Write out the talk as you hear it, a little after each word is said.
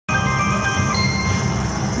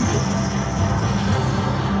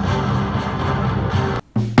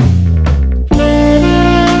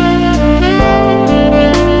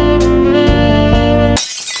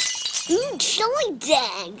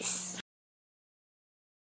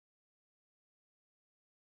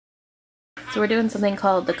So we're doing something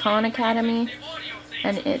called the Khan Academy,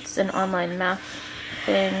 and it's an online math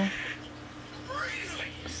thing.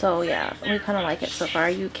 So yeah, we kind of like it so far.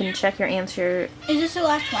 You can check your answer. Is this the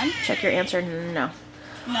last one? Check your answer. No.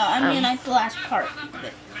 No, I mean like the last part of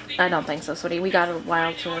it. I don't think so, sweetie. We got a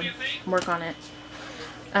while to work on it.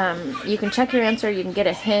 You can check your answer. You can get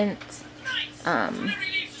a hint.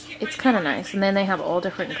 It's kind of nice. And then they have all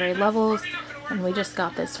different grade levels. And we just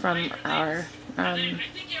got this from our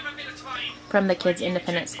from the kids'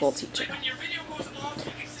 independent school teacher.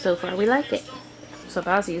 So far, we like it. So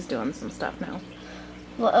Bazzi's doing some stuff now.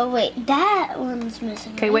 Well, oh wait, that one's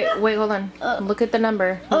missing. Okay, wait, hold on. Look at the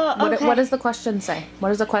number. Okay. What does the question say? What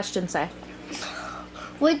does the question say?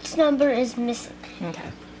 Which number is missing?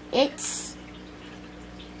 Okay. It's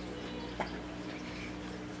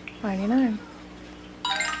 99.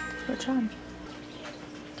 Good job.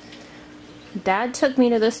 Dad took me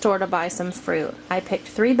to the store to buy some fruit. I picked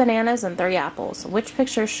 3 bananas and 3 apples. Which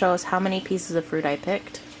picture shows how many pieces of fruit I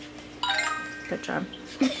picked? Good job.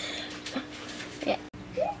 Yeah.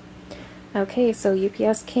 Okay, so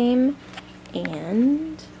UPS came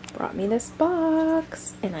and brought me this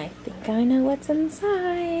box, and I think I know what's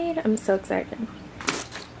inside. I'm so excited.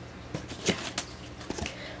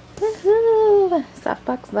 Woohoo!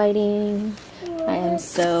 Softbox lighting. I am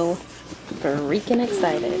so freaking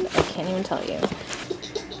excited. I can't even tell you.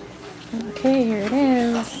 Okay, here it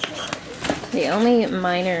is. The only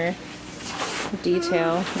minor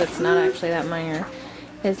detail that's not actually that minor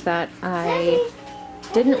is that I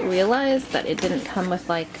didn't realize that it didn't come with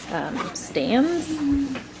like stands.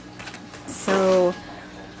 So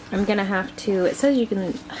I'm gonna have to, it says you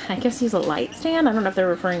can, I guess, use a light stand. I don't know if they're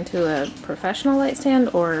referring to a professional light stand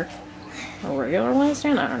or a regular light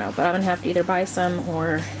stand. I don't know, but I'm gonna have to either buy some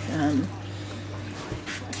or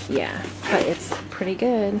yeah, but it's pretty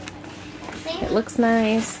good. It looks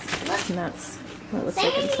nice, and that's what it looks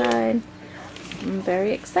like inside. I'm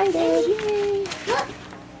very excited. Yay!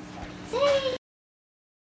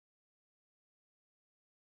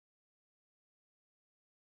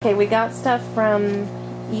 Okay, we got stuff from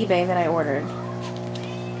eBay that I ordered,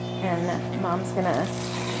 and Mom's gonna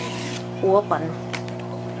open.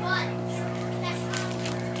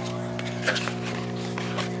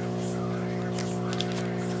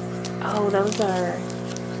 Oh, those are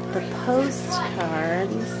the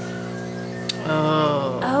postcards.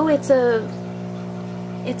 Oh, it's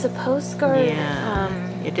a postcard. Yeah,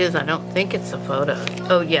 it is. I don't think it's a photo.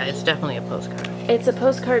 Oh yeah, it's definitely a postcard. It's a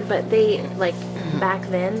postcard, but they, like, back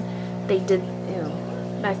then, they did,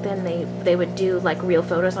 back then they would do, like, real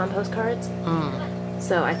photos on postcards.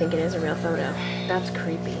 So I think it is a real photo. That's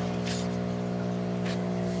creepy.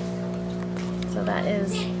 So that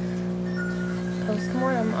is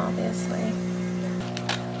postmortem, obviously.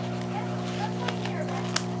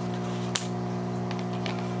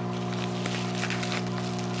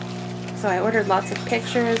 So I ordered lots of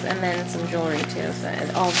pictures and then some jewelry too, so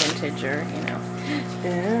it's all vintage or, you know.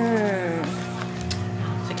 Ooh.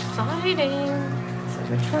 It's exciting. So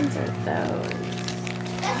which ones are those?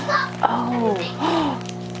 Oh,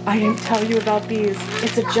 I didn't tell you about these.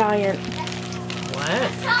 It's a giant.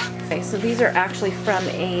 What? Okay, so these are actually from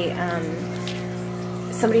a,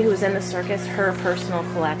 somebody who was in the circus, her personal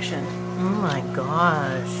collection. Oh my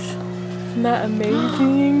gosh. Isn't that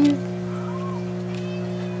amazing?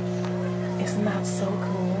 Isn't that so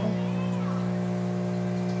cool?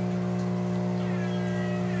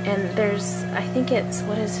 And there's, I think it's,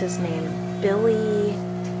 what is his name? Billy,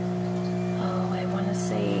 oh, I want to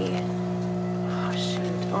say, oh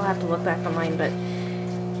shoot, I'll have to look back online, but,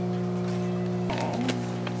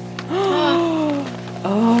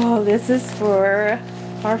 oh, this is for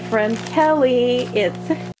our friend Kelly. It's,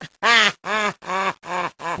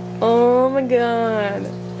 oh my god.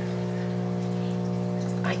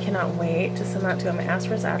 I cannot wait to send that to him. I asked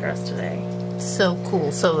for his address today. So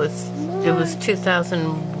cool. So it was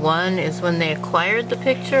 2001 is when they acquired the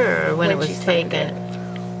picture, or when it was taken?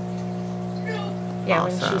 Yeah,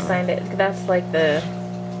 Awesome. when she signed it. That's like the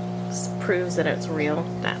proves that it's real.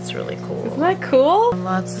 That's really cool. Isn't that cool?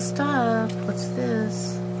 Lots of stuff. What's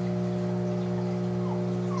this?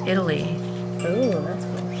 Italy. Ooh, that's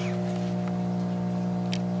cool.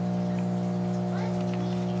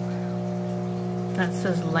 That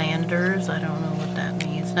says Landers. I don't know what that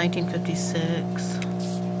means. 1956.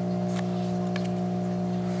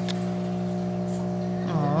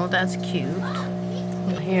 Oh, that's cute.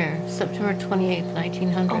 Here, September 28th,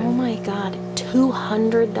 1900. Oh my god,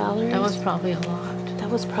 $200? That was probably a lot. That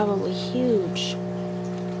was probably huge.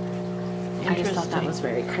 I just thought that was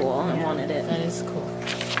very cool and wanted it. That is cool.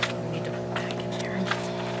 We need to put it back in there.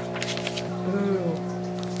 Ooh.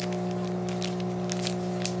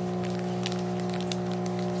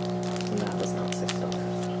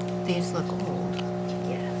 these look old.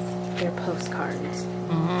 Yes, they're postcards.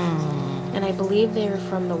 Mm. And I believe they're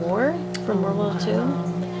from the war, from World War II. Wow.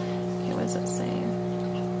 Okay, what does it say?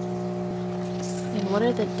 And what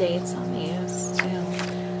are the dates on these, too?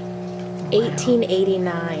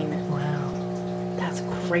 1889. Wow. That's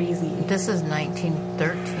crazy. This is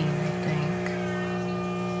 1913, I think.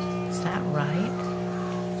 Is that right?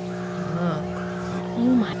 Look.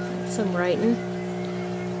 Oh my, some writing.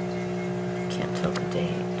 Can't tell the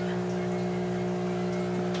date.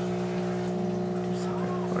 December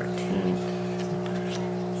 14th.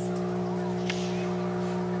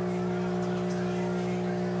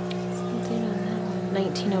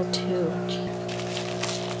 1902.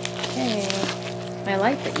 Okay. I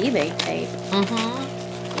like the eBay tape. Mm-hmm.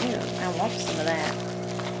 Ew, I want some of that.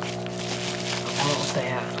 I want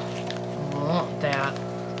that. I want that.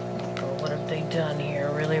 Oh, what have they done here?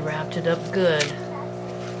 Really wrapped it up good.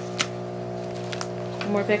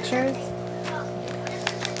 More pictures? Oh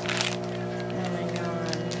my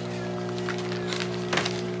god.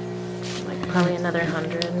 Like probably another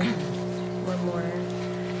 100 or more.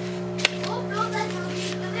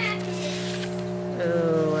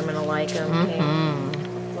 Ooh, I'm gonna like them. Mm-hmm.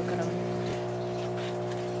 Look at them.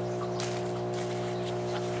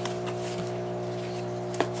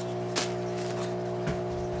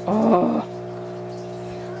 Oh.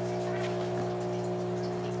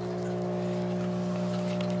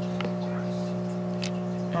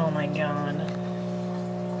 Oh my god.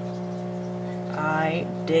 I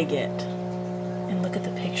dig it. And look at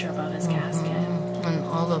the picture above his casket. And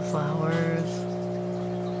all the flowers.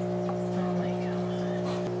 Oh my god.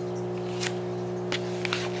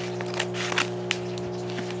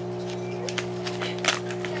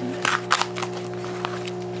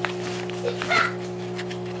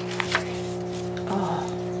 Oh.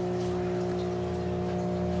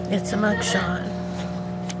 It's a mugshot.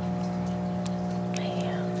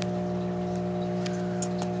 Man.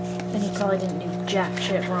 And he probably didn't do jack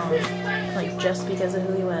shit wrong. Like, just because of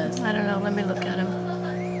who he was. I don't know. Let me look at him.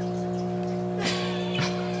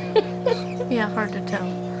 Yeah, hard to tell.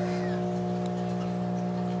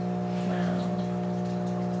 Wow.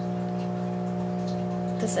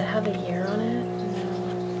 Does it have a year on it? No.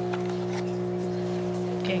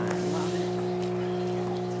 Okay. I love it.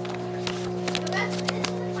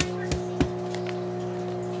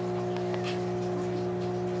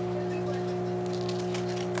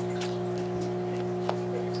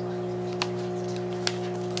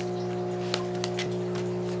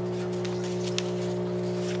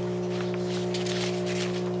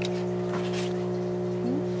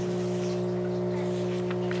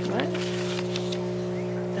 What?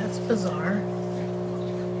 That's bizarre.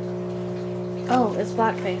 Oh, it's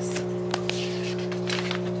blackface.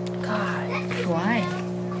 God. Why?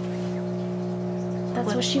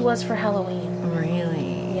 That's what she was for Halloween.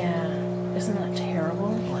 Really? Yeah. Isn't that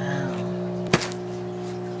terrible? Wow.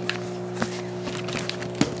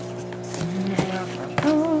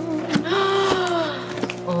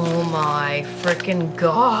 Oh my freaking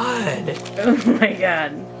god. Oh my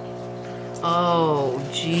god. Oh,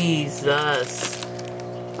 Jesus.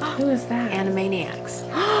 Who is that? Animaniacs.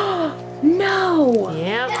 No!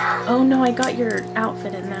 Yep. Oh no, I got your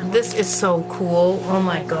outfit in that one. This is so cool. Oh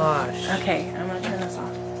my gosh. Okay, I'm gonna turn this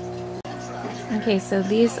off. Okay, so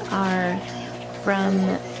these are from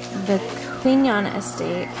the Quignon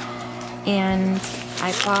estate, and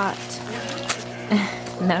I bought,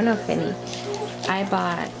 no, Finny. I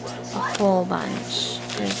bought a whole bunch.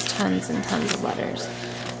 There's tons and tons of letters.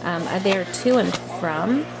 They're to and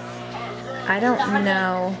from. I don't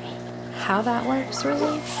know how that works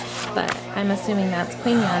really, but I'm assuming that's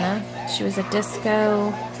Quignana. She was a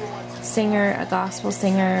disco singer, a gospel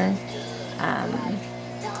singer,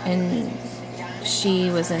 and she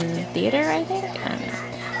was in theater, I think. I don't know.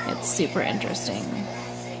 It's super interesting.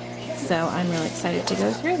 So I'm really excited to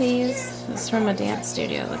go through these. This is from a dance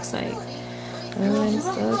studio, it looks like. Oh, I'm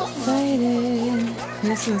so excited. And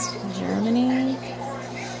this is Germany.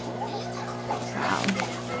 Wow.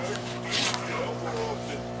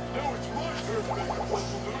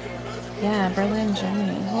 Yeah, Berlin,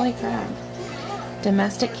 Germany. Holy crap.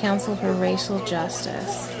 Domestic Council for Racial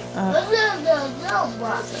Justice. Oh,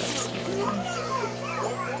 so exciting.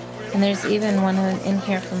 And there's even one in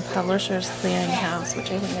here from Publishers Clearinghouse,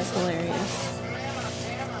 which I think is hilarious.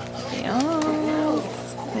 Okay, oh,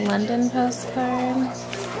 London postcard.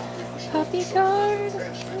 Puppy card.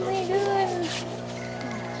 Oh my god.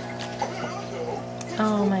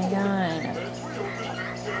 Oh my god.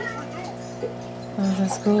 Oh,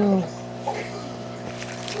 that's cool.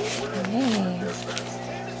 Hey.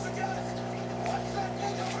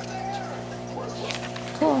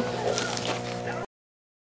 Cool.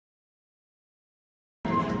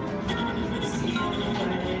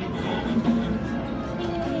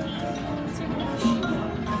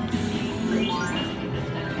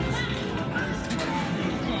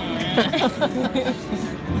 Okay,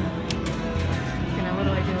 now what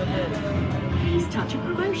do I do with this? Please touch a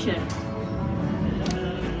promotion.